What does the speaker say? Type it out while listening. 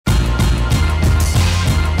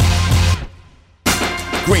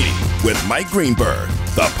Greeny with Mike Greenberg,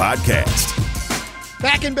 the podcast.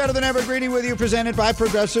 Back in Better Than Ever, Greeny with you, presented by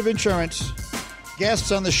Progressive Insurance.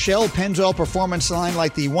 Guests on the Shell Pennzoil Performance line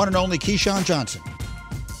like the one and only Keyshawn Johnson,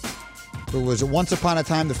 who was once upon a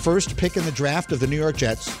time the first pick in the draft of the New York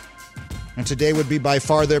Jets, and today would be by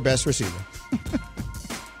far their best receiver.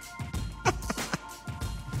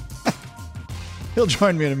 He'll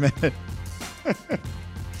join me in a minute.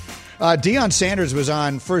 Deion Sanders was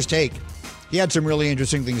on First Take. He had some really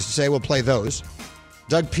interesting things to say. We'll play those.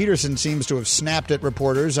 Doug Peterson seems to have snapped at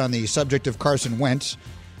reporters on the subject of Carson Wentz.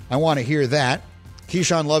 I want to hear that.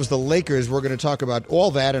 Keyshawn loves the Lakers. We're going to talk about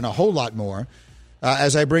all that and a whole lot more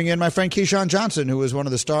as I bring in my friend Keyshawn Johnson, who is one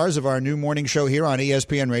of the stars of our new morning show here on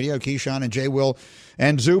ESPN Radio, Keyshawn and Jay, Will,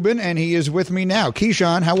 and Zubin, and he is with me now.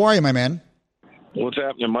 Keyshawn, how are you, my man? What's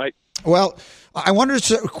happening, Mike? Well, I wanted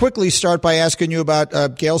to quickly start by asking you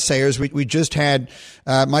about Gale Sayers. We just had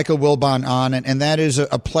Michael Wilbon on, and that is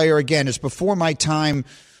a player, again, it's before my time,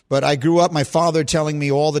 but I grew up, my father telling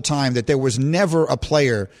me all the time that there was never a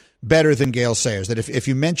player better than Gale Sayers, that if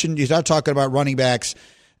you start talking about running backs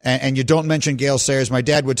and you don't mention Gale Sayers, my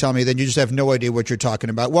dad would tell me, then you just have no idea what you're talking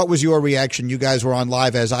about. What was your reaction? You guys were on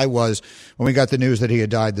live, as I was, when we got the news that he had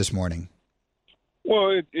died this morning.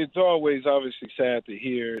 Well, it's always obviously sad to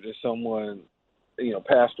hear that someone,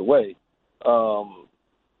 passed away.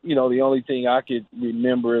 The only thing I could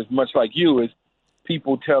remember is much like you is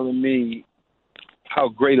people telling me how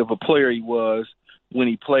great of a player he was when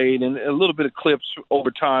he played, and a little bit of clips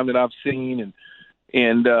over time that I've seen.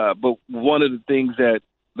 But one of the things that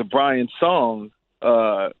the Brian Song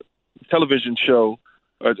television show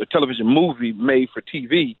or the television movie made for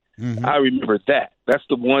TV, I remember that. That's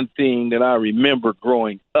the one thing that I remember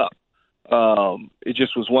growing up. It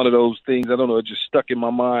just was one of those things, I don't know, it just stuck in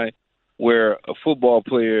my mind where a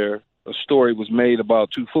story was made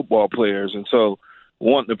about two football players. And so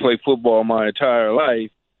wanting to play football my entire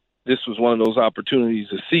life, this was one of those opportunities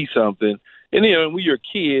to see something. And, when you're a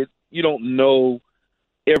kid, you don't know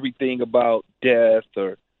everything about death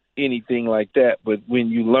or anything like that. But when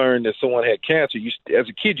you learn that someone had cancer, as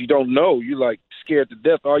a kid, you don't know. You're like scared to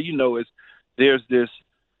death. All you know is there's this,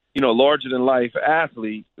 larger-than-life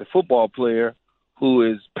athlete, the football player, who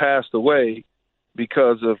has passed away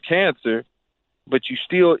because of cancer, but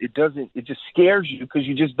it just scares you because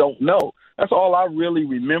you just don't know. That's all I really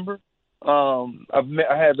remember. I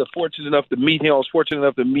was fortunate enough to meet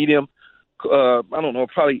him, I don't know,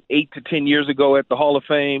 probably 8 to 10 years ago at the Hall of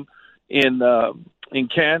Fame in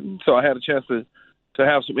Canton. So I had a chance to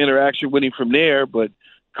have some interaction with him from there, but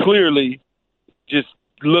clearly just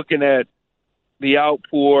looking at the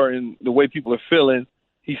outpour and the way people are feeling,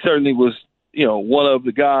 he certainly was, one of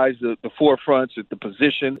the guys, the forefronts at the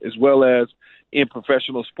position, as well as in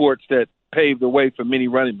professional sports that paved the way for many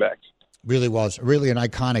running backs. Really was. Really an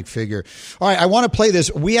iconic figure. All right, I want to play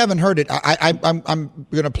this. We haven't heard it. I'm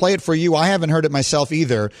going to play it for you. I haven't heard it myself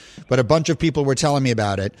either, but a bunch of people were telling me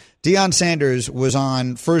about it. Deion Sanders was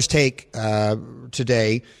on First Take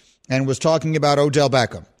today and was talking about Odell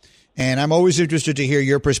Beckham. And I'm always interested to hear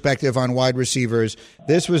your perspective on wide receivers.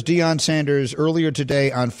 This was Deion Sanders earlier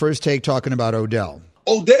today on First Take talking about Odell.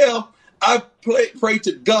 Odell, I pray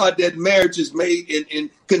to God that marriage is made and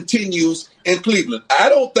continues in Cleveland. I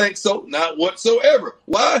don't think so, not whatsoever.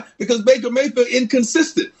 Why? Because Baker Mayfield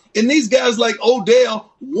inconsistent. And these guys like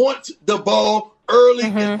Odell want the ball early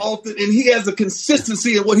and often, and he has a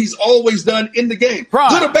consistency in what he's always done in the game.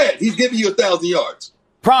 Prime. Good or bad, he's giving you 1,000 yards.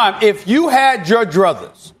 Prime, if you had your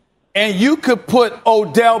druthers and you could put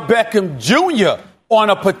Odell Beckham Jr. on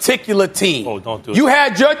a particular team, don't do it. You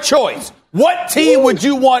had your choice. What team would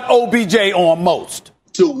you want OBJ on most?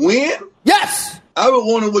 To win? Yes. I would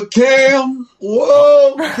want him with Cam.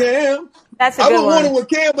 Whoa, Cam. That's a good one. I would want him with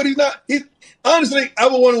Cam, but he's not. Honestly, I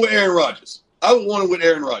would want him with Aaron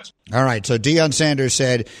Rodgers. All right, so Deion Sanders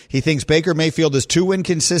said he thinks Baker Mayfield is too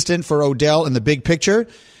inconsistent for Odell in the big picture,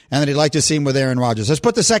 and that he'd like to see him with Aaron Rodgers. Let's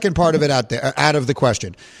put the second part of it out of the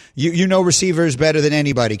question. You know receivers better than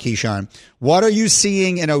anybody, Keyshawn. What are you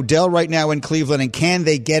seeing in Odell right now in Cleveland, and can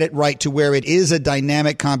they get it right to where it is a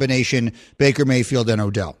dynamic combination, Baker Mayfield and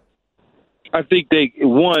Odell? I think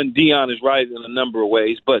Deion is right in a number of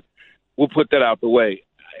ways, but we'll put that out the way.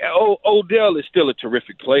 Odell is still a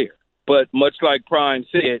terrific player, but much like Prime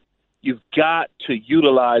said, you've got to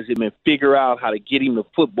utilize him and figure out how to get him the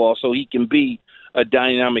football so he can be a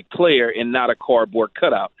dynamic player and not a cardboard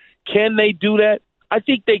cutout. Can they do that? I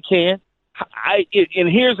think they can. And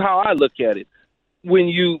here's how I look at it. When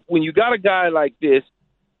you got a guy like this,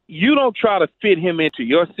 you don't try to fit him into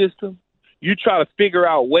your system. You try to figure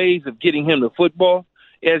out ways of getting him the football.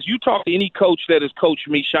 As you talk to any coach that has coached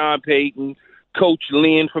me, Sean Payton, Coach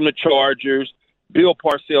Lynn from the Chargers, Bill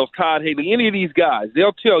Parcells, Todd Haley, any of these guys,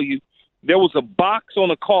 they'll tell you there was a box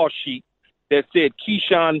on a call sheet that said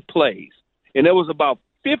Keyshawn plays. And there was about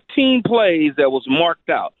 15 plays that was marked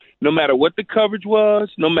out. No matter what the coverage was,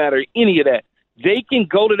 no matter any of that, they can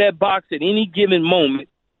go to that box at any given moment,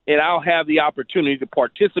 and I'll have the opportunity to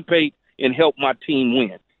participate and help my team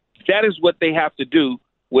win. That is what they have to do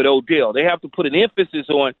with Odell. They have to put an emphasis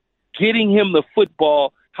on getting him the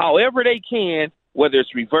football however they can, whether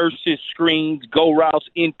it's reverses, screens, go routes,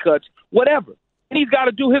 in cuts, whatever. And he's got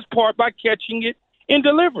to do his part by catching it and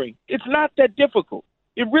delivering. It's not that difficult.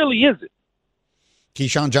 It really isn't.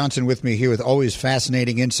 Keyshawn Johnson with me here with always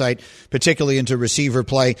fascinating insight, particularly into receiver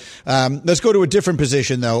play. Let's go to a different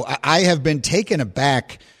position, though. I have been taken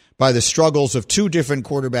aback by the struggles of two different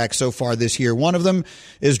quarterbacks so far this year. One of them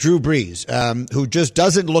is Drew Brees, who just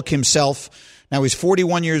doesn't look himself. Now, he's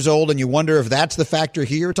 41 years old, and you wonder if that's the factor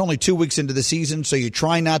here. It's only 2 weeks into the season, so you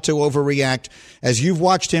try not to overreact. As you've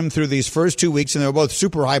watched him through these first 2 weeks, and they were both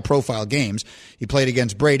super high-profile games. He played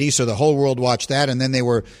against Brady, so the whole world watched that, and then they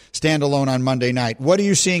were standalone on Monday night. What are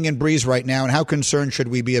you seeing in Brees right now, and how concerned should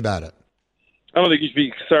we be about it? I don't think you should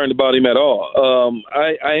be concerned about him at all.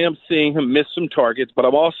 I am seeing him miss some targets, but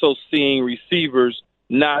I'm also seeing receivers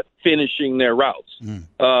not finishing their routes. You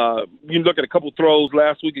can look at a couple throws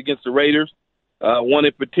last week against the Raiders. One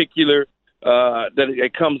in particular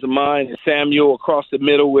that comes to mind is Samuel across the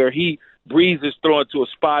middle where Brees is throwing to a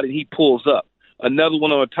spot and he pulls up. Another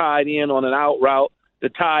one on a tight end on an out route. The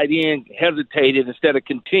tight end hesitated instead of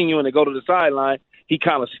continuing to go to the sideline. He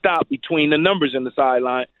kind of stopped between the numbers in the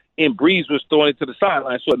sideline, and Brees was throwing it to the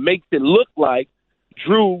sideline. So it makes it look like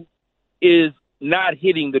Drew is not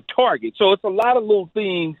hitting the target. So it's a lot of little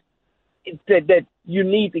things that you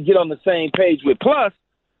need to get on the same page with. Plus,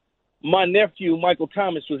 my nephew, Michael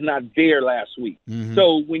Thomas, was not there last week. Mm-hmm.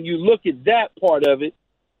 So when you look at that part of it,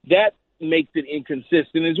 that makes it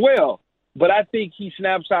inconsistent as well. But I think he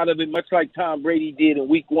snaps out of it much like Tom Brady did in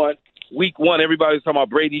week one. Week one, everybody's talking about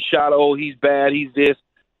Brady's shot. Oh, he's bad. He's this.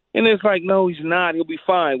 And it's like, no, he's not. He'll be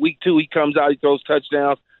fine. Week two, he comes out. He throws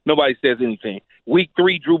touchdowns. Nobody says anything. Week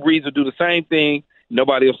three, Drew Brees will do the same thing.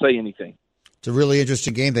 Nobody will say anything. It's a really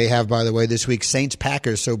interesting game they have, by the way, this week,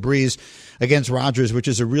 Saints-Packers. So Brees against Rodgers, which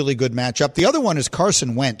is a really good matchup. The other one is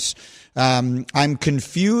Carson Wentz. I'm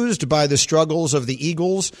confused by the struggles of the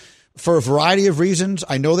Eagles for a variety of reasons.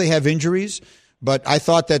 I know they have injuries, but I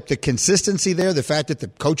thought that the consistency there, the fact that the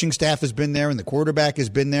coaching staff has been there and the quarterback has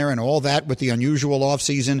been there and all that with the unusual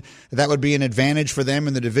offseason, that would be an advantage for them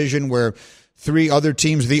in the division where the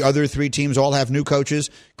other three teams all have new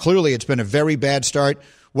coaches. Clearly, it's been a very bad start.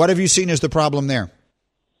 What have you seen as the problem there?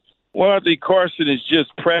 Well, I think Carson is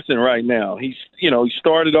just pressing right now. He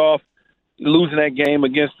started off losing that game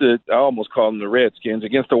against I almost call them the Redskins,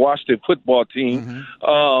 against the Washington football team.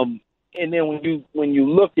 Mm-hmm. And then when you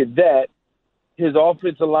look at that, his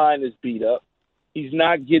offensive line is beat up. He's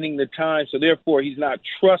not getting the time, so therefore he's not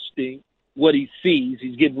trusting what he sees.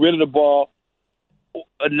 He's getting rid of the ball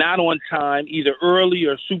not on time, either early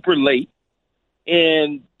or super late.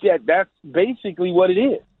 And that's basically what it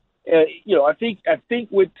is. I think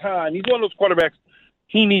with time, he's one of those quarterbacks.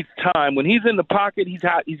 He needs time. When he's in the pocket, he's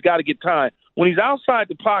got to get time. When he's outside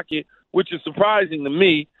the pocket, which is surprising to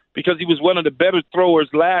me because he was one of the better throwers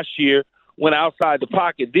last year when outside the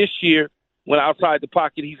pocket. This year, when outside the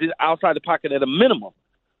pocket, he's outside the pocket at a minimum.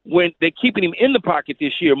 When they're keeping him in the pocket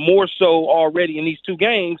this year, more so already in these two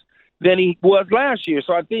games than he was last year.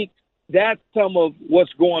 So I think that's some of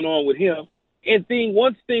what's going on with him. And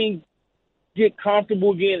once things get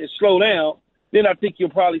comfortable again and slow down, then I think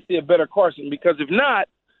you'll probably see a better Carson. Because if not,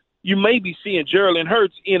 you may be seeing Jalen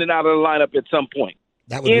Hurts in and out of the lineup at some point.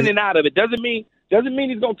 And out of it doesn't mean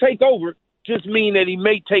he's going to take over. Just mean that he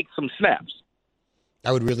may take some snaps.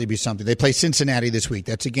 That would really be something. They play Cincinnati this week.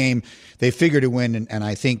 That's a game they figure to win, and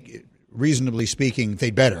I think, reasonably speaking,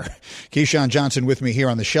 they better. Keyshawn Johnson with me here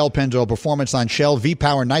on the Shell Pennzoil Performance Line. Shell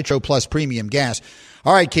V-Power Nitro Plus Premium Gas.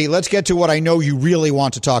 All right, Key, let's get to what I know you really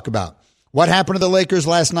want to talk about. What happened to the Lakers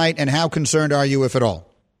last night, and how concerned are you, if at all?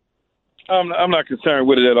 I'm not concerned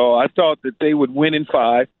with it at all. I thought that they would win in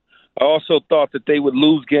 5. I also thought that they would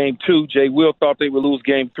lose game 2. Jay Will thought they would lose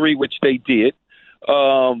game 3, which they did.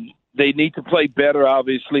 They need to play better,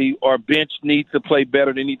 obviously. Our bench needs to play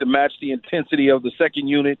better. They need to match the intensity of the second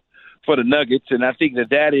unit for the Nuggets, and I think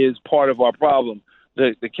that is part of our problem.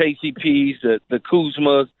 The KCPs, the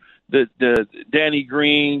Kuzmas, the Danny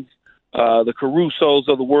Greens, the Carusos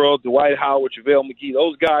of the world, Dwight Howard, JaVale McGee,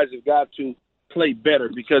 those guys have got to play better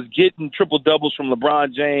because getting triple-doubles from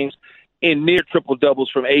LeBron James and near triple-doubles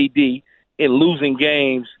from AD and losing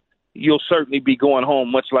games you'll certainly be going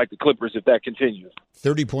home, much like the Clippers, if that continues.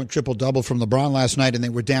 30-point triple-double from LeBron last night, and they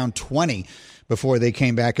were down 20 before they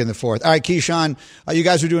came back in the fourth. All right, Keyshawn, you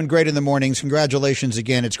guys are doing great in the mornings. Congratulations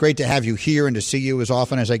again. It's great to have you here and to see you as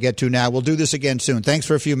often as I get to now. We'll do this again soon. Thanks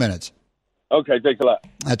for a few minutes. Okay, thanks a lot.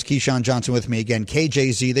 That's Keyshawn Johnson with me again.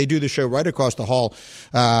 KJZ, they do the show right across the hall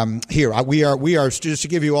here. We are just to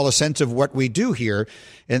give you all a sense of what we do here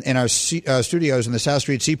in our studios in the South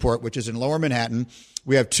Street Seaport, which is in Lower Manhattan.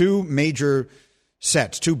 We have two major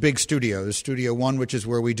sets, two big studios. Studio 1, which is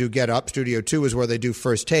where we do Get Up. Studio 2 is where they do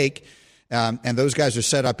First Take. And those guys are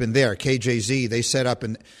set up in there. KJZ, they set up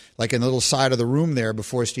in the little side of the room there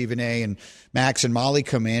before Stephen A. and Max and Molly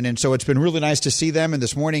come in. And so it's been really nice to see them. And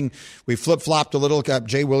this morning we flip-flopped a little.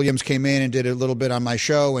 Jay Williams came in and did a little bit on my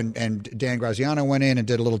show, and Dan Graziano went in and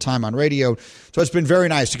did a little time on radio. So it's been very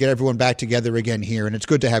nice to get everyone back together again here. And it's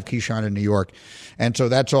good to have Keyshawn in New York. And so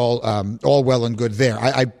that's all well and good there.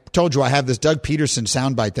 I told you I have this Doug Peterson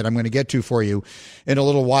soundbite that I'm going to get to for you in a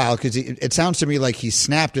little while, because it sounds to me like he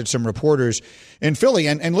snapped at some reporters in Philly.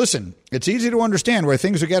 And listen, it's easy to understand where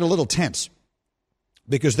things will get a little tense,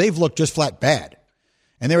 because they've looked just flat bad.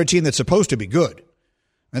 And they're a team that's supposed to be good.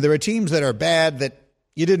 And there are teams that are bad that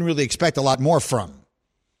you didn't really expect a lot more from.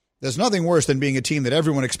 There's nothing worse than being a team that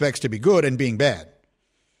everyone expects to be good and being bad.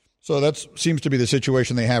 So that seems to be the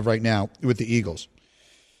situation they have right now with the Eagles.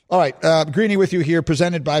 All right, Greeny with you here,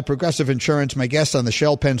 presented by Progressive Insurance, my guest on the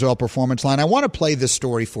Shell Pennzoil Performance Line. I want to play this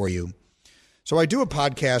story for you. So I do a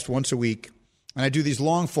podcast once a week, and I do these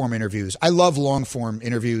long-form interviews. I love long-form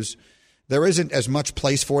interviews. There isn't as much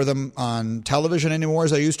place for them on television anymore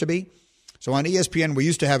as there used to be. So on ESPN, we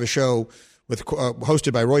used to have a show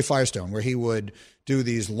hosted by Roy Firestone, where he would do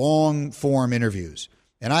these long-form interviews,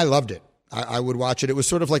 and I loved it. I would watch it. It was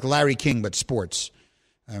sort of like Larry King, but sports.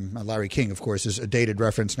 Larry King, of course, is a dated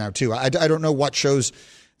reference now, too. I don't know what shows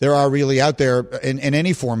there are really out there in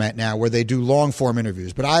any format now where they do long-form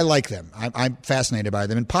interviews, but I like them. I'm fascinated by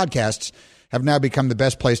them, and podcasts have now become the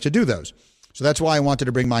best place to do those. So that's why I wanted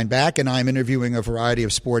to bring mine back, and I'm interviewing a variety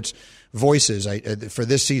of sports voices for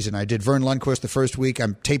this season. I did Vern Lundquist the first week.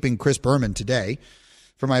 I'm taping Chris Berman today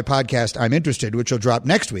for my podcast, I'm Interested, which will drop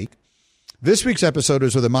next week. This week's episode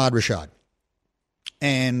is with Ahmad Rashad.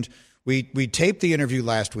 And we taped the interview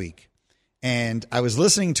last week, and I was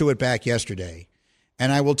listening to it back yesterday,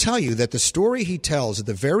 and I will tell you that the story he tells at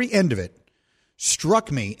the very end of it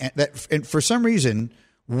struck me, and for some reason,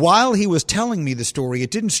 while he was telling me the story, it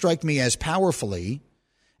didn't strike me as powerfully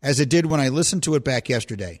as it did when I listened to it back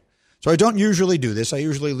yesterday. So I don't usually do this. I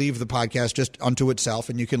usually leave the podcast just unto itself,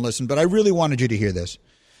 and you can listen, but I really wanted you to hear this.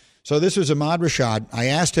 So this was Ahmad Rashad. I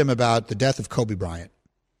asked him about the death of Kobe Bryant.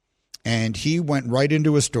 And he went right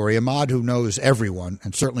into a story. Ahmad, who knows everyone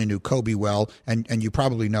and certainly knew Kobe well, and you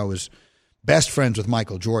probably know is best friends with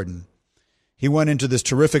Michael Jordan. He went into this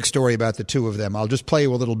terrific story about the two of them. I'll just play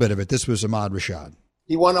you a little bit of it. This was Ahmad Rashad.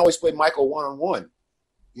 He wanted to always play Michael one-on-one.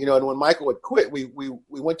 You know, and when Michael would quit, we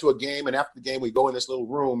went to a game, and after the game, we go in this little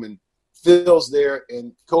room, and Phil's there,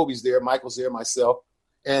 and Kobe's there, Michael's there, myself,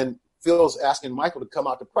 and Phil's asking Michael to come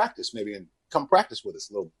out to practice maybe and come practice with us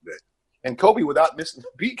a little bit. And Kobe, without missing the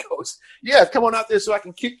beat, goes, yeah, come on out there so I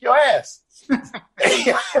can kick your ass.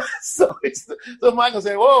 So Michael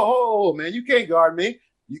said, whoa, man, you can't guard me.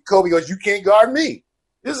 Kobe goes, you can't guard me.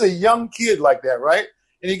 This is a young kid like that, right?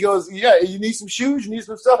 And he goes, yeah, you need some shoes, you need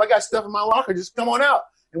some stuff. I got stuff in my locker. Just come on out,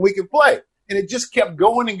 and we can play. And it just kept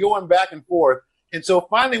going and going back and forth. And so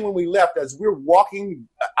finally when we left, as we're walking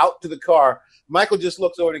out to the car, Michael just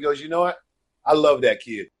looks over and he goes, you know what? I love that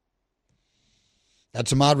kid.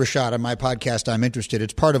 That's Ahmad Rashad on my podcast, I'm Interested.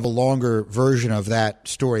 It's part of a longer version of that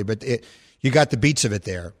story, but you got the beats of it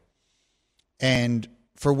there. And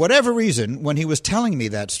for whatever reason, when he was telling me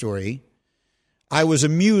that story, I was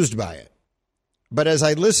amused by it. But as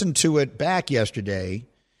I listened to it back yesterday,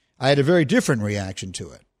 I had a very different reaction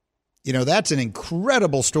to it. You know, that's an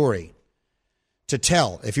incredible story to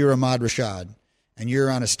tell if you're Ahmad Rashad and you're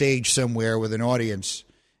on a stage somewhere with an audience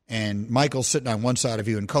and Michael's sitting on one side of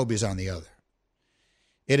you and Kobe's on the other.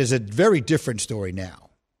 It is a very different story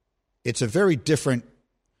now. It's a very different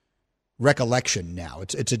recollection now.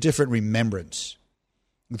 It's a different remembrance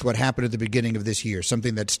with what happened at the beginning of this year,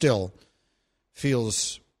 something that still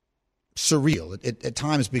feels surreal at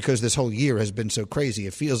times because this whole year has been so crazy.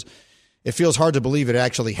 It feels hard to believe it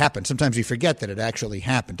actually happened. Sometimes you forget that it actually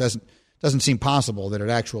happened. Doesn't seem possible that it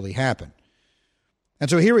actually happened. And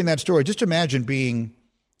so hearing that story, just imagine being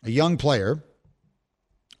a young player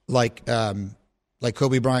like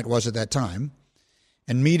Kobe Bryant was at that time,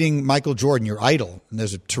 and meeting Michael Jordan, your idol. And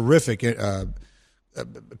there's a terrific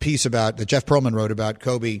piece that Jeff Pearlman wrote about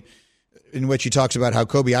Kobe in which he talks about how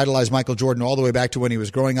Kobe idolized Michael Jordan all the way back to when he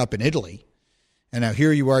was growing up in Italy. And now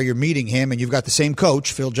here you are, you're meeting him, and you've got the same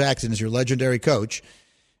coach, Phil Jackson is your legendary coach.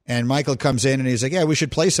 And Michael comes in and he's like, yeah, we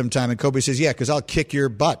should play sometime. And Kobe says, yeah, because I'll kick your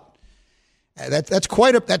butt. That's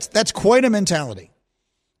quite a mentality.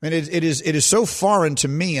 And it is so foreign to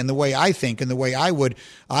me and the way I think and the way I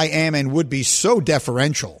am and would be so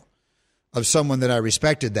deferential of someone that I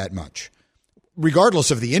respected that much,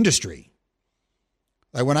 regardless of the industry.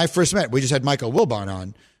 Like when I first met, we just had Michael Wilbon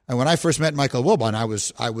on, and when I first met Michael Wilbon,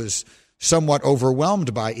 I was somewhat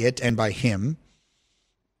overwhelmed by it and by him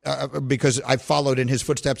because I followed in his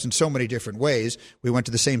footsteps in so many different ways. We went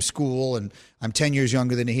to the same school, and I'm 10 years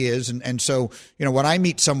younger than he is, and so when I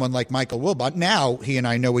meet someone like Michael Wilbon, now he and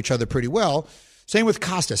I know each other pretty well. Same with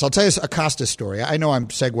Costas. I'll tell you a Costas story. I know I'm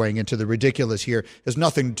segueing into the ridiculous here. There's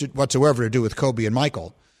nothing whatsoever to do with Kobe and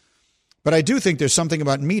Michael. But I do think there's something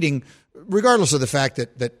about meeting, regardless of the fact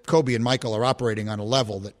that Kobe and Michael are operating on a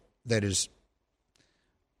level that is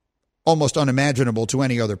almost unimaginable to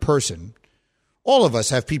any other person. All of us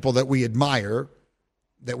have people that we admire,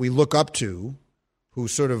 that we look up to, who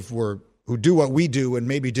do what we do and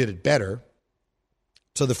maybe did it better.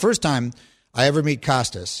 So the first time I ever meet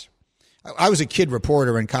Costas, I was a kid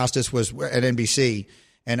reporter and Costas was at NBC.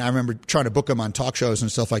 And I remember trying to book him on talk shows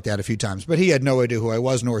and stuff like that a few times. But he had no idea who I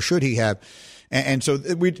was, nor should he have. And so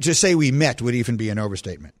to say we met would even be an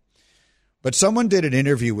overstatement. But someone did an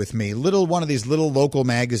interview with me, one of these little local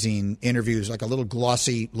magazine interviews, like a little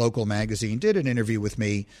glossy local magazine, did an interview with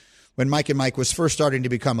me when Mike and Mike was first starting to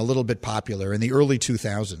become a little bit popular in the early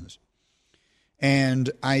 2000s.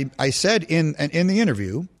 And I said in the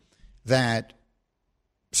interview that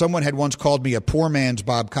someone had once called me a poor man's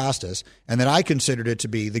Bob Costas, and that I considered it to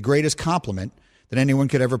be the greatest compliment that anyone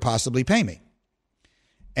could ever possibly pay me.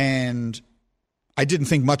 And I didn't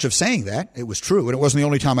think much of saying that. It was true, and it wasn't the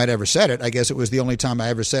only time I'd ever said it. I guess it was the only time I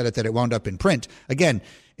ever said it that it wound up in print. Again,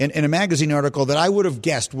 in a magazine article that I would have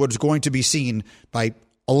guessed was going to be seen by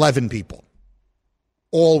 11 people,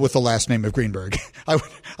 all with the last name of Greenberg.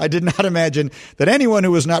 I did not imagine that anyone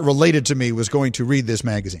who was not related to me was going to read this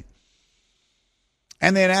magazine.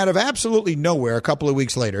 And then out of absolutely nowhere, a couple of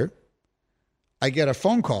weeks later, I get a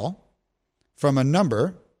phone call from a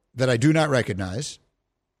number that I do not recognize.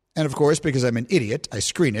 And of course, because I'm an idiot, I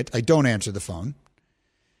screen it. I don't answer the phone.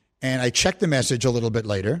 And I check the message a little bit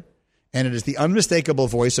later, and it is the unmistakable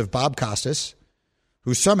voice of Bob Costas,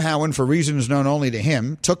 who somehow, and for reasons known only to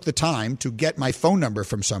him, took the time to get my phone number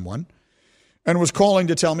from someone and was calling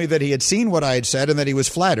to tell me that he had seen what I had said and that he was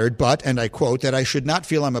flattered, but, and I quote, that I should not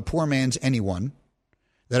feel I'm a poor man's anyone,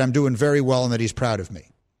 that I'm doing very well and that he's proud of me.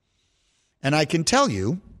 And I can tell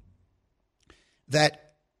you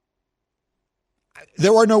that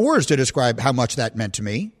there are no words to describe how much that meant to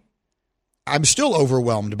me. I'm still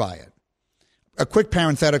overwhelmed by it. A quick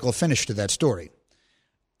parenthetical finish to that story.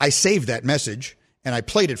 I saved that message and I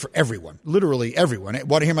played it for everyone, literally everyone.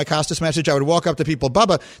 Want to hear my Costas message? I would walk up to people.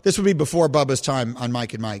 Bubba, this would be before Bubba's time on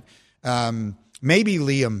Mike and Mike. Maybe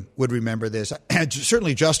Liam would remember this.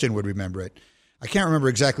 Certainly Justin would remember it. I can't remember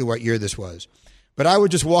exactly what year this was, but I would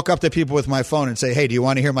just walk up to people with my phone and say, hey, do you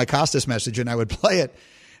want to hear my Costas message? And I would play it.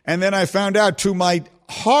 And then I found out to my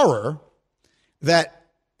horror that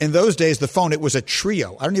in those days, the phone, it was a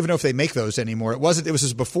Trio. I don't even know if they make those anymore. It was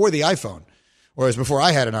just before the iPhone, or it was before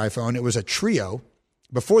I had an iPhone. It was a Trio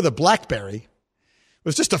before the BlackBerry. It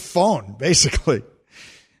was just a phone, basically,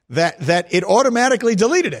 that it automatically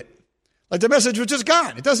deleted it. Like the message was just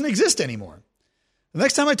gone. It doesn't exist anymore. The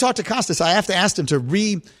next time I talk to Costas, I have to ask him to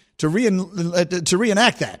reenact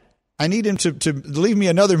that. I need him to leave me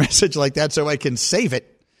another message like that so I can save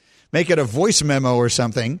it, make it a voice memo or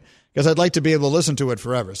something, because I'd like to be able to listen to it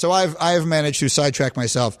forever. So I've managed to sidetrack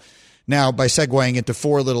myself now by segueing into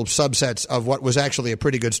four little subsets of what was actually a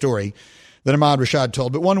pretty good story that Ahmad Rashad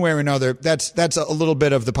told. But one way or another, that's a little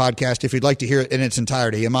bit of the podcast. If you'd like to hear it in its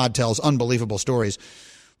entirety, Ahmad tells unbelievable stories.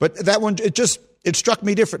 But that one, it struck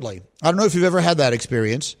me differently. I don't know if you've ever had that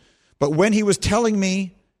experience, but when he was telling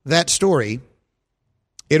me that story,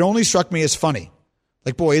 it only struck me as funny.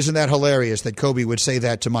 Like, boy, isn't that hilarious that Kobe would say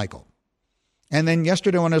that to Michael? And then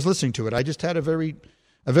yesterday when I was listening to it, I just had a very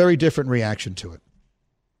different reaction to it.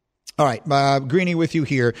 All right, Greeny with you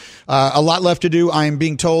here. A lot left to do. I have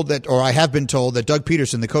been told that Doug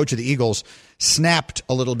Peterson, the coach of the Eagles, snapped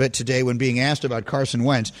a little bit today when being asked about Carson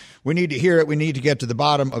Wentz. We need to hear it. We need to get to the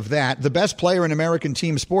bottom of that. The best player in American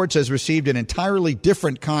team sports has received an entirely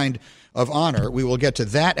different kind of honor. We will get to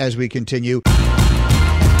that as we continue.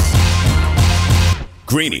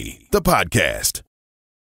 Greeny, the podcast.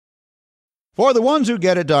 For the ones who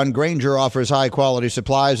get it done, Grainger offers high-quality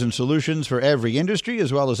supplies and solutions for every industry,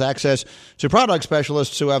 as well as access to product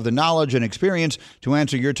specialists who have the knowledge and experience to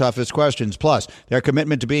answer your toughest questions. Plus, their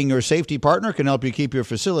commitment to being your safety partner can help you keep your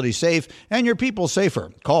facility safe and your people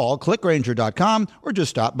safer. Call clickgrainger.com or just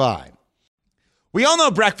stop by. We all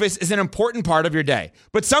know breakfast is an important part of your day,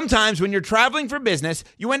 but sometimes when you're traveling for business,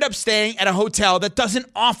 you end up staying at a hotel that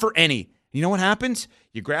doesn't offer any. You know what happens?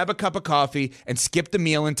 You grab a cup of coffee and skip the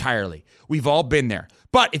meal entirely. We've all been there.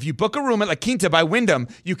 But if you book a room at La Quinta by Wyndham,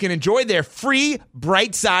 you can enjoy their free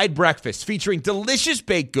Bright Side breakfast featuring delicious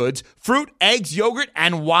baked goods, fruit, eggs, yogurt,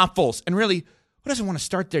 and waffles. And really, who doesn't want to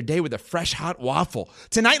start their day with a fresh, hot waffle?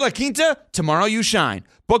 Tonight, La Quinta, tomorrow you shine.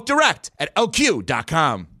 Book direct at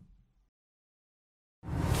lq.com.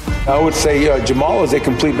 I would say Jamal is a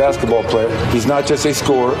complete basketball player. He's not just a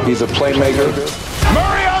scorer, he's a playmaker.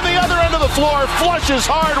 Murray on the other end of the floor, flushes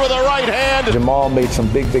hard with a right hand. Jamal made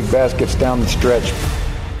some big baskets down the stretch.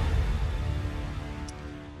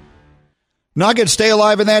 Nuggets stay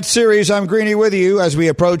alive in that series. I'm Greeny with you as we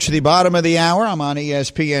approach the bottom of the hour. I'm on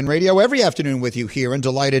ESPN Radio every afternoon with you here, and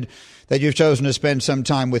delighted that you've chosen to spend some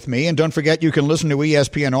time with me. And don't forget, you can listen to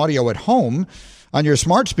ESPN Audio at home on your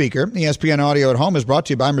smart speaker. ESPN Audio at Home is brought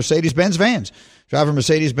to you by Mercedes-Benz Vans. Drive a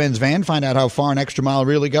Mercedes-Benz van. Find out how far an extra mile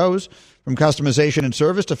really goes. From customization and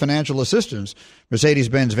service to financial assistance,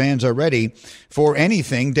 Mercedes-Benz vans are ready for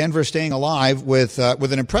anything. Denver staying alive with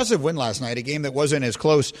an impressive win last night, a game that wasn't as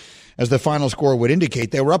close as the final score would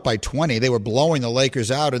indicate. They were up by 20. They were blowing the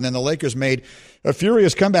Lakers out, and then the Lakers made a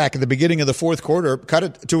furious comeback at the beginning of the fourth quarter, cut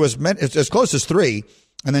it to as close as 3,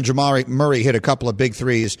 and then Jamal Murray hit a couple of big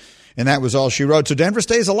threes, and that was all she wrote. So Denver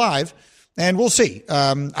stays alive, and we'll see.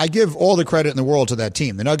 I give all the credit in the world to that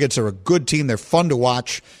team. The Nuggets are a good team. They're fun to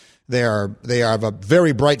watch. They have a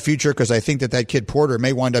very bright future because I think that kid Porter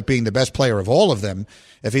may wind up being the best player of all of them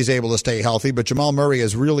if he's able to stay healthy. But Jamal Murray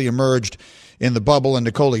has really emerged in the bubble, and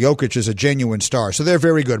Nikola Jokic is a genuine star. So they're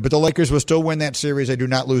very good. But the Lakers will still win that series. I do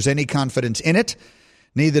not lose any confidence in it.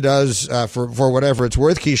 Neither does, for whatever it's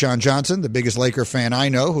worth, Keyshawn Johnson, the biggest Laker fan I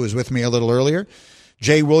know, who was with me a little earlier.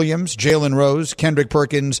 Jay Williams, Jalen Rose, Kendrick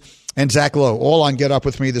Perkins, and Zach Lowe, all on Get Up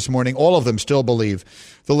With Me this morning. All of them still believe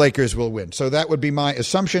the Lakers will win. So that would be my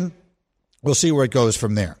assumption. We'll see where it goes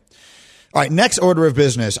from there. All right, next order of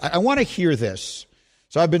business. I want to hear this.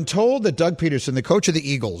 So I've been told that Doug Peterson, the coach of the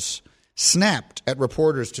Eagles, snapped at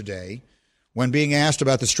reporters today when being asked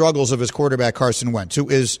about the struggles of his quarterback, Carson Wentz, who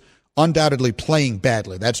is undoubtedly playing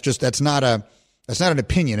badly. That's not an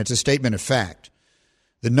opinion. It's a statement of fact.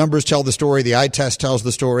 The numbers tell the story, the eye test tells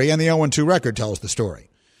the story, and the 0-2 record tells the story.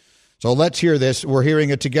 So let's hear this. We're hearing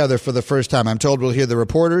it together for the first time. I'm told we'll hear the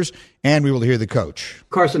reporters and we will hear the coach.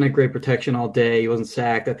 Carson had great protection all day. He wasn't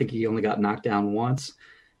sacked. I think he only got knocked down once.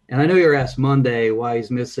 And I know you were asked Monday why he's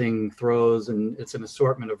missing throws, and it's an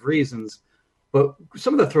assortment of reasons. But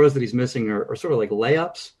some of the throws that he's missing are sort of like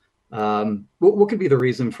layups. What could be the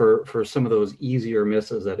reason for some of those easier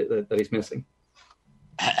misses that he's missing?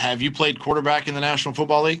 Have you played quarterback in the National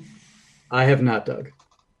Football League? I have not, Doug.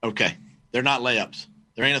 Okay. They're not layups.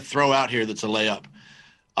 There ain't a throw out here that's a layup.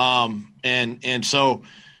 And so,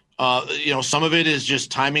 some of it is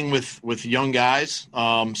just timing with young guys.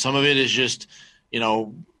 Some of it is just,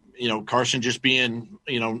 Carson just being,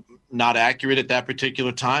 not accurate at that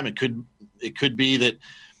particular time. It could be that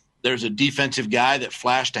there's a defensive guy that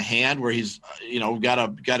flashed a hand where he's,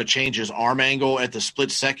 got to change his arm angle at the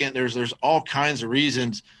split second. There's all kinds of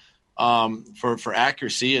reasons for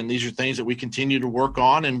accuracy, and these are things that we continue to work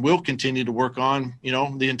on and will continue to work on,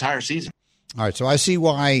 the entire season. All right, so I see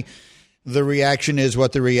why the reaction is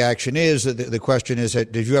what the reaction is. The question is,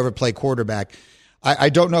 did you ever play quarterback? I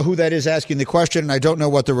don't know who that is asking the question, and I don't know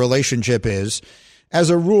what the relationship is. As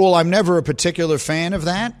a rule, I'm never a particular fan of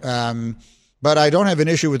that, but I don't have an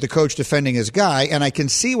issue with the coach defending his guy, and I can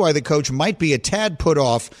see why the coach might be a tad put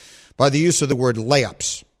off by the use of the word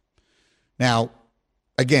layups. Now,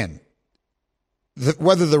 again,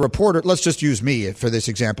 whether the reporter, let's just use me for this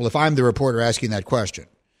example, if I'm the reporter asking that question,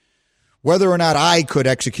 whether or not I could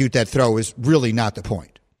execute that throw is really not the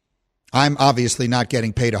point. I'm obviously not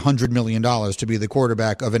getting paid $100 million to be the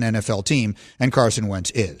quarterback of an NFL team, and Carson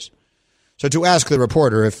Wentz is. So to ask the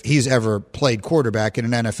reporter if he's ever played quarterback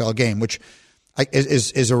in an NFL game, which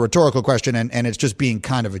is a rhetorical question, and it's just being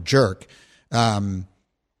kind of a jerk,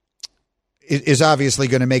 is obviously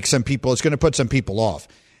going to make some people, it's going to put some people off.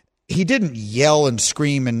 He didn't yell and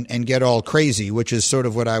scream and get all crazy, which is sort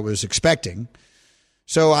of what I was expecting.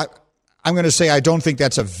 So I'm going to say I don't think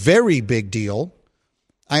that's a very big deal.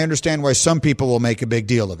 I understand why some people will make a big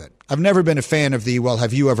deal of it. I've never been a fan of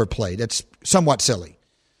have you ever played? It's somewhat silly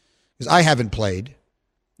because I haven't played.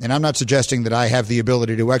 And I'm not suggesting that I have the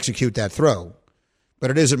ability to execute that throw, but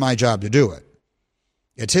it isn't my job to do it.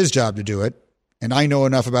 It's his job to do it, and I know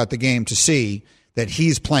enough about the game to see that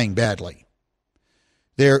he's playing badly.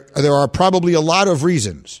 There are probably a lot of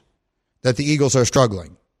reasons that the Eagles are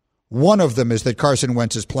struggling. One of them is that Carson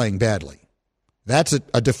Wentz is playing badly. That's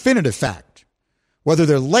a definitive fact, whether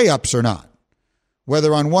they're layups or not,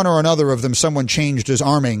 whether on one or another of them someone changed his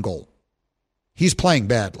arm angle. He's playing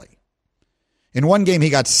badly. In one game, he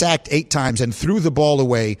got sacked 8 times and threw the ball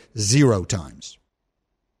away 0 times.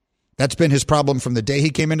 That's been his problem from the day he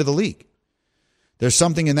came into the league. There's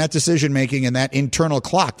something in that decision-making and that internal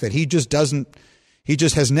clock that he just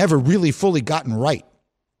has never really fully gotten right.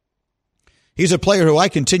 He's a player who I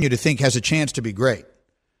continue to think has a chance to be great.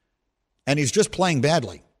 And he's just playing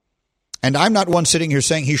badly. And I'm not one sitting here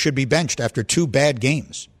saying he should be benched after 2 bad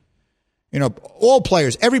games. You know, all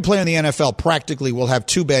players, every player in the NFL practically will have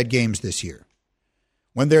 2 bad games this year.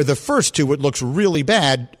 When they're the first 2, it looks really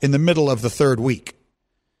bad in the middle of the 3rd week.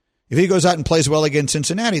 If he goes out and plays well against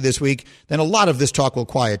Cincinnati this week, then a lot of this talk will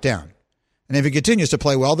quiet down. And if he continues to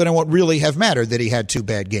play well, then it won't really have mattered that he had 2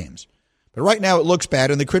 bad games. But right now it looks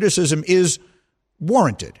bad, and the criticism is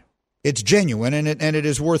warranted. It's genuine, and it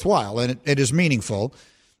is worthwhile, and it is meaningful.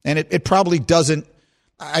 And it probably doesn't.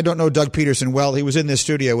 I don't know Doug Peterson well. He was in this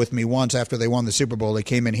studio with me once after they won the Super Bowl. He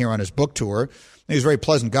came in here on his book tour. He was a very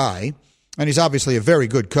pleasant guy, and he's obviously a very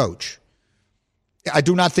good coach. I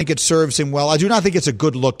do not think it serves him well. I do not think it's a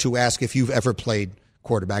good look to ask if you've ever played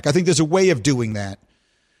quarterback. I think there's a way of doing that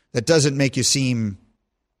doesn't make you seem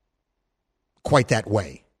quite that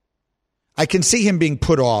way. I can see him being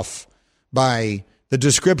put off by the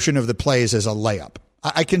description of the plays as a layup.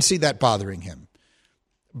 I can see that bothering him.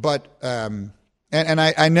 But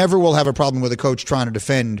I never will have a problem with a coach trying to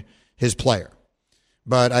defend his player.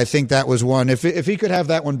 But I think that was one. If he could have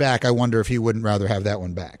that one back, I wonder if he wouldn't rather have that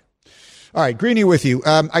one back. All right, Greeny with you.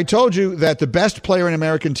 I told you that the best player in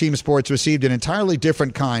American team sports received an entirely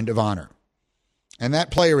different kind of honor. And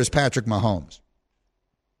that player is Patrick Mahomes.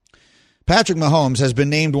 Patrick Mahomes has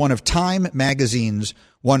been named one of Time magazine's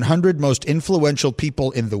 100 most influential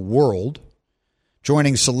people in the world,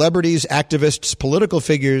 joining celebrities, activists, political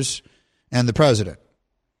figures, and the president.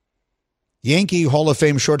 Yankee Hall of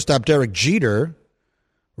Fame shortstop Derek Jeter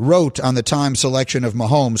wrote on the Time selection of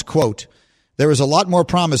Mahomes, quote, "There is a lot more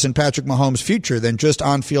promise in Patrick Mahomes' future than just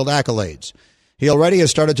on-field accolades. He already has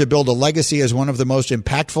started to build a legacy as one of the most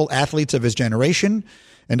impactful athletes of his generation,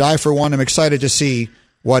 and I, for one, am excited to see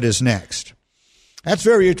what is next." That's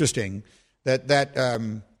very interesting that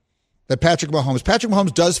Patrick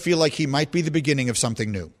Mahomes does feel like he might be the beginning of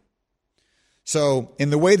something new. So in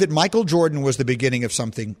the way that Michael Jordan was the beginning of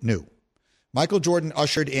something new, Michael Jordan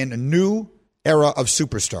ushered in a new era of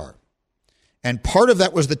superstar. And part of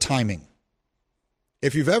that was the timing.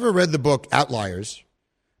 If you've ever read the book Outliers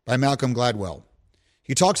by Malcolm Gladwell,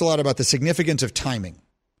 he talks a lot about the significance of timing.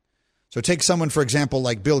 So take someone, for example,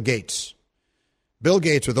 like Bill Gates. Bill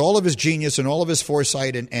Gates, with all of his genius and all of his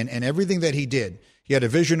foresight and everything that he did, he had a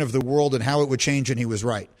vision of the world and how it would change, and he was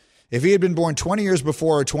right. If he had been born 20 years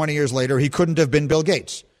before or 20 years later, he couldn't have been Bill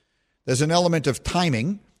Gates. There's an element of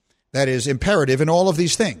timing that is imperative in all of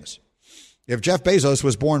these things. If Jeff Bezos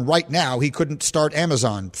was born right now, he couldn't start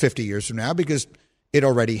Amazon 50 years from now because it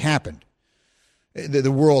already happened.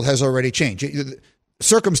 The world has already changed.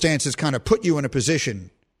 Circumstances kind of put you in a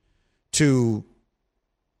position to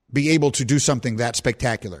be able to do something that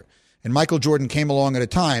spectacular. And Michael Jordan came along at a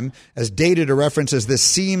time, as dated a reference as this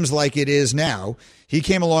seems like it is now, he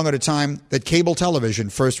came along at a time that cable television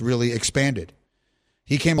first really expanded.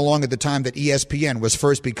 He came along at the time that ESPN was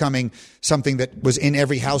first becoming something that was in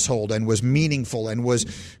every household and was meaningful and was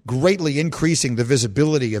greatly increasing the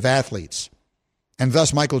visibility of athletes. And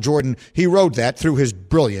thus Michael Jordan, he rode that through his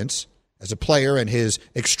brilliance as a player and his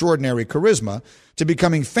extraordinary charisma to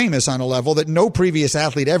becoming famous on a level that no previous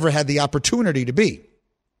athlete ever had the opportunity to be.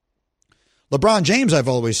 LeBron James, I've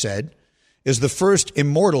always said, is the first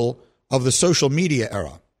immortal of the social media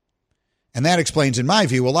era. And that explains, in my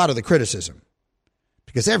view, a lot of the criticism.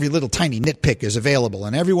 Because every little tiny nitpick is available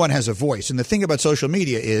and everyone has a voice. And the thing about social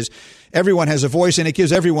media is everyone has a voice, and it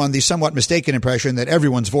gives everyone the somewhat mistaken impression that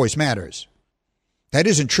everyone's voice matters. That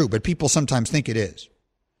isn't true, but people sometimes think it is.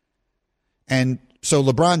 And so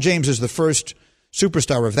LeBron James is the first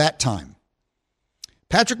superstar of that time.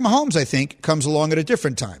 Patrick Mahomes, I think, comes along at a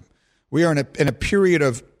different time. We are in a period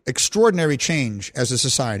of extraordinary change as a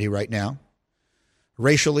society right now,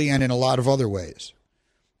 racially and in a lot of other ways.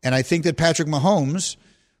 And I think that Patrick Mahomes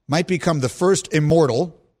might become the first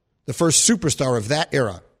immortal, the first superstar of that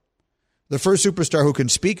era, the first superstar who can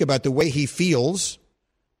speak about the way he feels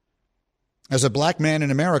as a black man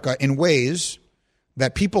in America in ways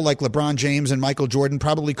that people like LeBron James and Michael Jordan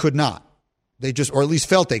probably could not. They just, or at least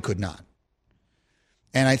felt they could not.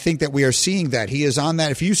 And I think that we are seeing that. He is on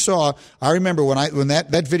that. If you saw, I remember when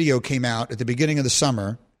that video came out at the beginning of the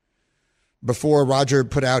summer, before Roger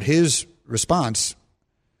put out his response,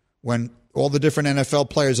 when all the different NFL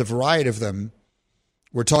players, a variety of them,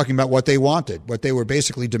 were talking about what they wanted, what they were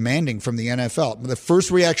basically demanding from the NFL. The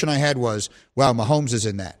first reaction I had was, wow, Mahomes is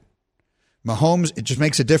in that. Mahomes, it just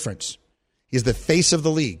makes a difference. He's the face of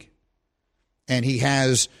the league. And he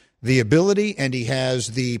has the ability and he has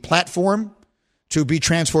the platform to be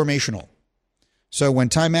transformational. So when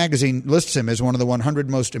Time Magazine lists him as one of the 100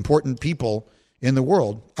 most important people in the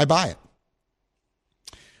world, I buy it.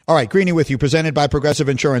 All right, Greeny with you, presented by Progressive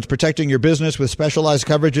Insurance, protecting your business with specialized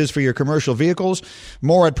coverages for your commercial vehicles.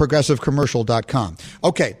 More at progressivecommercial.com.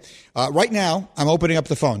 Okay, right now I'm opening up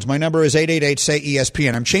the phones. My number is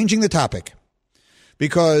 888-SAY-ESPN. I'm changing the topic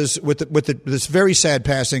because with this very sad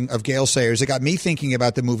passing of Gale Sayers, it got me thinking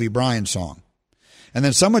about the movie Brian Song. And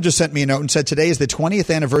then someone just sent me a note and said today is the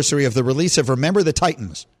 20th anniversary of the release of Remember the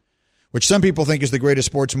Titans, which some people think is the greatest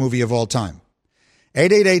sports movie of all time.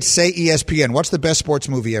 888-SAY-ESPN. What's the best sports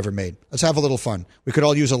movie ever made? Let's have a little fun. We could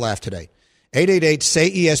all use a laugh today.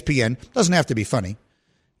 888-SAY-ESPN. Doesn't have to be funny.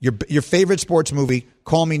 Your favorite sports movie.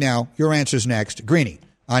 Call me now. Your answer's next. Greeny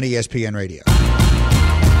on ESPN Radio.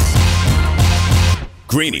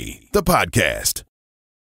 Greeny, the podcast.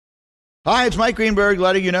 Hi, it's Mike Greenberg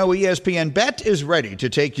letting you know ESPN Bet is ready to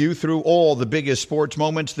take you through all the biggest sports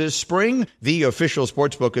moments this spring. The official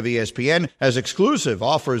sportsbook of ESPN has exclusive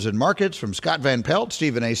offers and markets from Scott Van Pelt,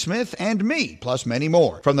 Stephen A. Smith, and me, plus many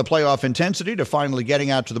more. From the playoff intensity to finally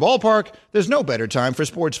getting out to the ballpark, there's no better time for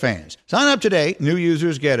sports fans. Sign up today. New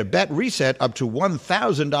users get a bet reset up to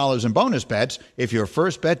 $1,000 in bonus bets if your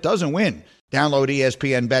first bet doesn't win. Download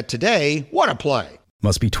ESPN Bet today. What a play.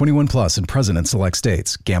 Must be 21 plus and present in select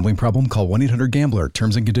states. Gambling problem? Call 1-800-GAMBLER.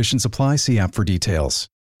 Terms and conditions apply. See app for details.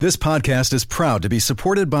 This podcast is proud to be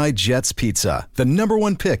supported by Jets Pizza, the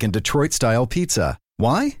 #1 pick in Detroit-style pizza.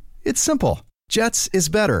 Why? It's simple. Jets is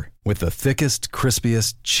better. With the thickest,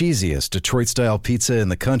 crispiest, cheesiest Detroit-style pizza in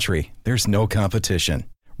the country, there's no competition.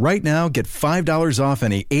 Right now, get $5 off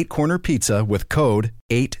any 8-corner pizza with code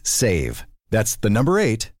 8SAVE. That's the number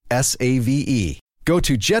 8, S-A-V-E. Go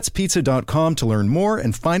to jetspizza.com to learn more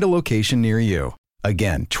and find a location near you.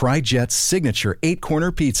 Again, try Jet's signature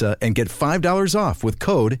 8-corner pizza and get $5 off with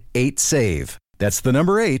code 8SAVE. That's the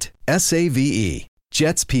number 8, S-A-V-E.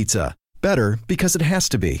 Jet's Pizza. Better because it has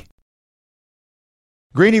to be.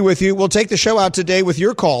 Greeny with you. We'll take the show out today with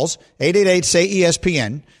your calls,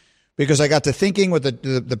 888-SAY-ESPN, because I got to thinking with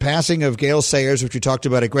the passing of Gale Sayers, which we talked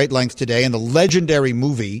about at great length today, and the legendary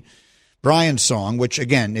movie Brian Song, which,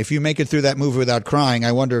 again, if you make it through that movie without crying,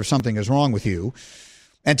 I wonder if something is wrong with you.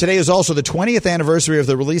 And today is also the 20th anniversary of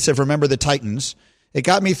the release of Remember the Titans. It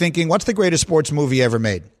got me thinking, what's the greatest sports movie ever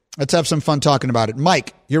made? Let's have some fun talking about it.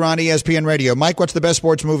 Mike, you're on ESPN Radio. Mike, what's the best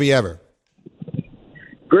sports movie ever?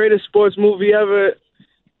 Greatest sports movie ever,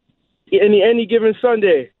 any given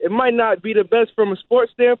Sunday. It might not be the best from a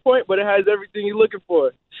sports standpoint, but it has everything you're looking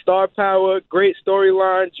for. Star power, great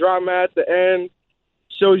storyline, drama at the end.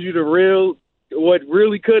 Shows you what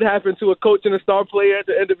really could happen to a coach and a star player at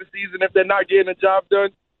the end of the season if they're not getting a job done.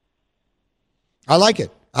 I like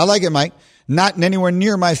it, Mike. Not anywhere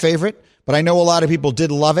near my favorite, but I know a lot of people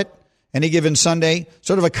did love it. Any given Sunday,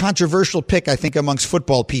 sort of a controversial pick, I think, amongst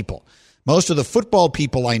football people. Most of the football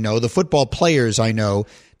people I know, the football players I know,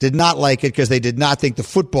 did not like it because they did not think the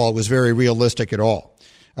football was very realistic at all.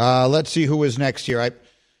 Let's see who is next here.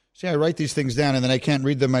 I write these things down and then I can't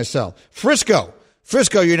read them myself.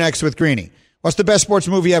 Frisco, you're next with Greeny. What's the best sports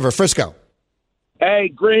movie ever? Frisco. Hey,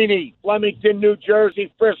 Greeny, Flemington, New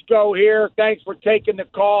Jersey, Frisco here. Thanks for taking the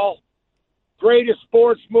call. Greatest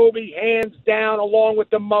sports movie, hands down, along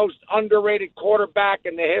with the most underrated quarterback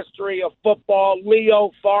in the history of football,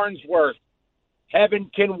 Leo Farnsworth.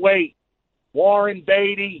 Heaven Can Wait. Warren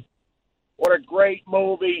Beatty. What a great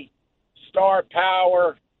movie. Star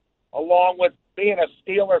power. Along with being a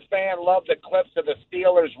Steeler fan, love the clips of the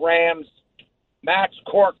Steelers-Rams. Max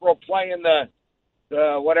Corporal playing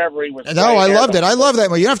the whatever he was. No, I loved it. I love that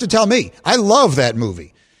movie. You don't have to tell me. I love that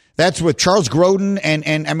movie. That's with Charles Grodin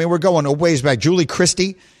and I mean, we're going a ways back. Julie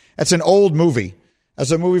Christie. That's an old movie. That's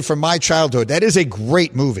a movie from my childhood. That is a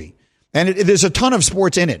great movie. And there's a ton of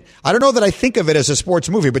sports in it. I don't know that I think of it as a sports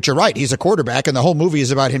movie, but you're right. He's a quarterback, and the whole movie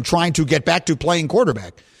is about him trying to get back to playing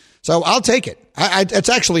quarterback. So I'll take it. It's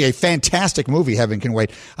actually a fantastic movie, Heaven Can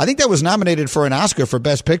Wait. I think that was nominated for an Oscar for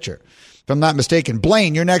Best Picture, if I'm not mistaken.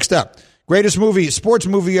 Blaine, you're next up. Greatest movie, sports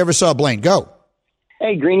movie you ever saw, Blaine. Go.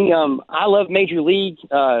 Hey, Greeny. I love Major League.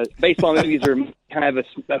 Baseball movies are kind of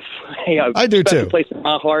a I do too. place in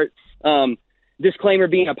my heart. Disclaimer: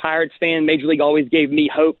 being a Pirates fan, Major League always gave me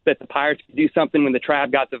hope that the Pirates could do something when the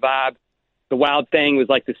Tribe got the vibe. The Wild Thing was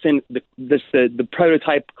like the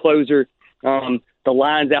prototype closer. The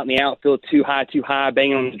lines out in the outfield, too high,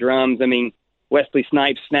 banging on the drums. I mean, Wesley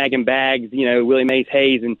Snipes snagging bags, Willie Mays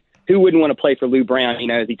Hayes, and who wouldn't want to play for Lou Brown,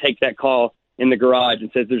 as he takes that call in the garage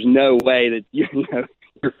and says there's no way that you're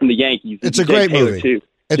from the Yankees. It's a great movie. Too.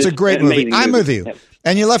 It's Just a great an movie. amazing I'm movie. with you. Yep.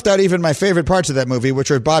 And you left out even my favorite parts of that movie,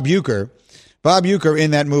 which are Bob Uecker. Bob Uecker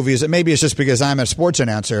in that movie maybe it's just because I'm a sports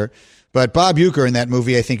announcer, but Bob Uecker in that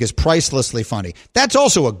movie I think is pricelessly funny. That's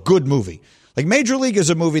also a good movie. Like Major League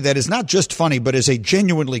is a movie that is not just funny, but is a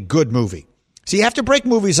genuinely good movie. So you have to break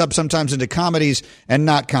movies up sometimes into comedies and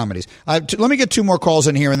not comedies. Let me get 2 more calls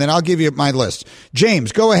in here, and then I'll give you my list.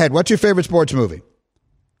 James, go ahead. What's your favorite sports movie?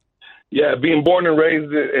 Yeah, being born and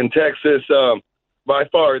raised in Texas, by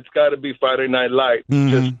far it's got to be Friday Night Lights.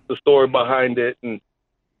 Just the story behind it, and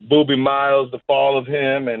Boobie Miles, the fall of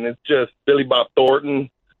him, and it's just Billy Bob Thornton.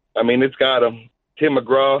 I mean, it's got him. Tim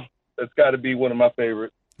McGraw. It's got to be one of my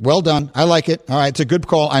favorites. Well done. I like it. All right, it's a good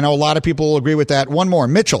call. I know a lot of people will agree with that. One more.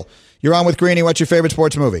 Mitchell, you're on with Greeny. What's your favorite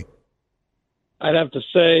sports movie? I'd have to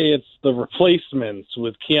say it's The Replacements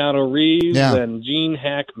with Keanu Reeves and Gene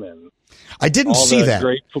Hackman. I didn't see that.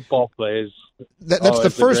 Great football plays. That's the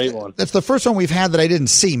first. Great one. That's the first one we've had that I didn't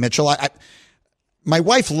see, Mitchell. My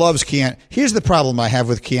wife loves Keanu. Here's the problem I have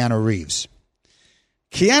with Keanu Reeves.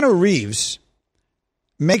 Keanu Reeves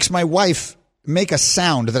makes my wife make a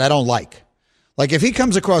sound that I don't like. Like if he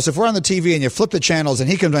comes across, if we're on the TV and you flip the channels and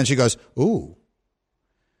he comes on, she goes, ooh,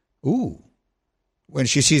 ooh, when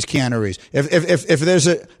she sees Keanu Reeves. If there's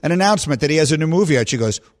an announcement that he has a new movie out, she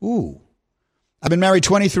goes, ooh. I've been married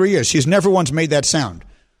 23 years. She's never once made that sound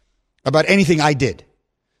about anything I did.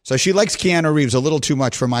 So she likes Keanu Reeves a little too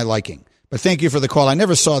much for my liking. But thank you for the call. I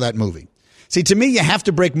never saw that movie. See, to me, you have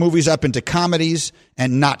to break movies up into comedies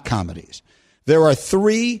and not comedies. There are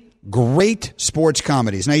 3 great sports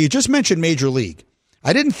comedies. Now, you just mentioned Major League.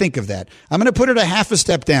 I didn't think of that. I'm going to put it a half a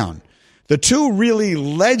step down. The 2 really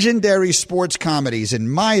legendary sports comedies, in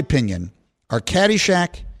my opinion, are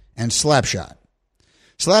Caddyshack and Slapshot.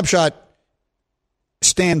 Slapshot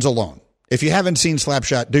stands alone. If you haven't seen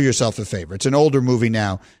Slapshot, do yourself a favor. It's an older movie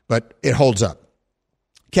now, but it holds up.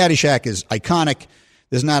 Caddyshack is iconic.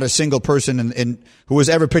 There's not a single person who has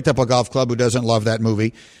ever picked up a golf club who doesn't love that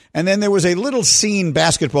movie. And then there was a little scene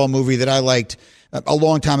basketball movie that I liked a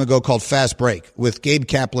long time ago called Fast Break with Gabe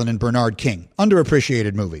Kaplan and Bernard King.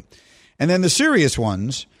 Underappreciated movie. And then the serious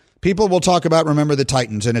ones, people will talk about Remember the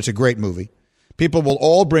Titans, and it's a great movie. People will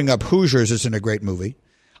all bring up Hoosiers, it's in a great movie.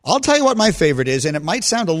 I'll tell you what my favorite is, and it might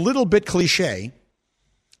sound a little bit cliche,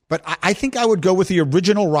 but I think I would go with the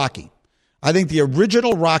original Rocky. I think the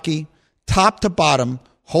original Rocky, top to bottom,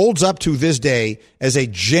 holds up to this day as a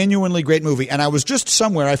genuinely great movie. And I was just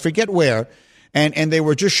somewhere, I forget where, and they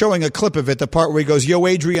were just showing a clip of it, the part where he goes, yo,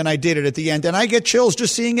 Adrian, I did it at the end. And I get chills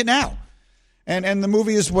just seeing it now. And the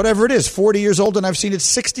movie is whatever it is, 40 years old, and I've seen it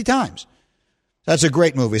 60 times. That's a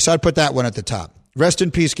great movie. So I'd put that one at the top. Rest in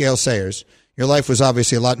peace, Gale Sayers. Your life was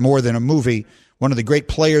obviously a lot more than a movie. One of the great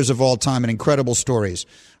players of all time and incredible stories.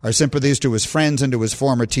 Our sympathies to his friends and to his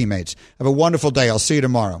former teammates. Have a wonderful day. I'll see you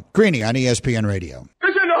tomorrow. Greeny on ESPN Radio.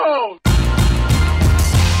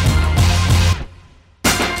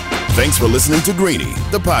 Thanks for listening to Greeny,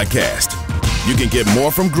 the podcast. You can get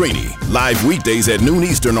more from Greeny live weekdays at noon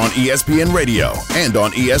Eastern on ESPN Radio and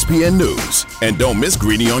on ESPN News. And don't miss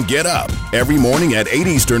Greeny on Get Up every morning at 8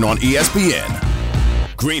 Eastern on ESPN.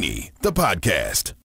 Greeny, the podcast.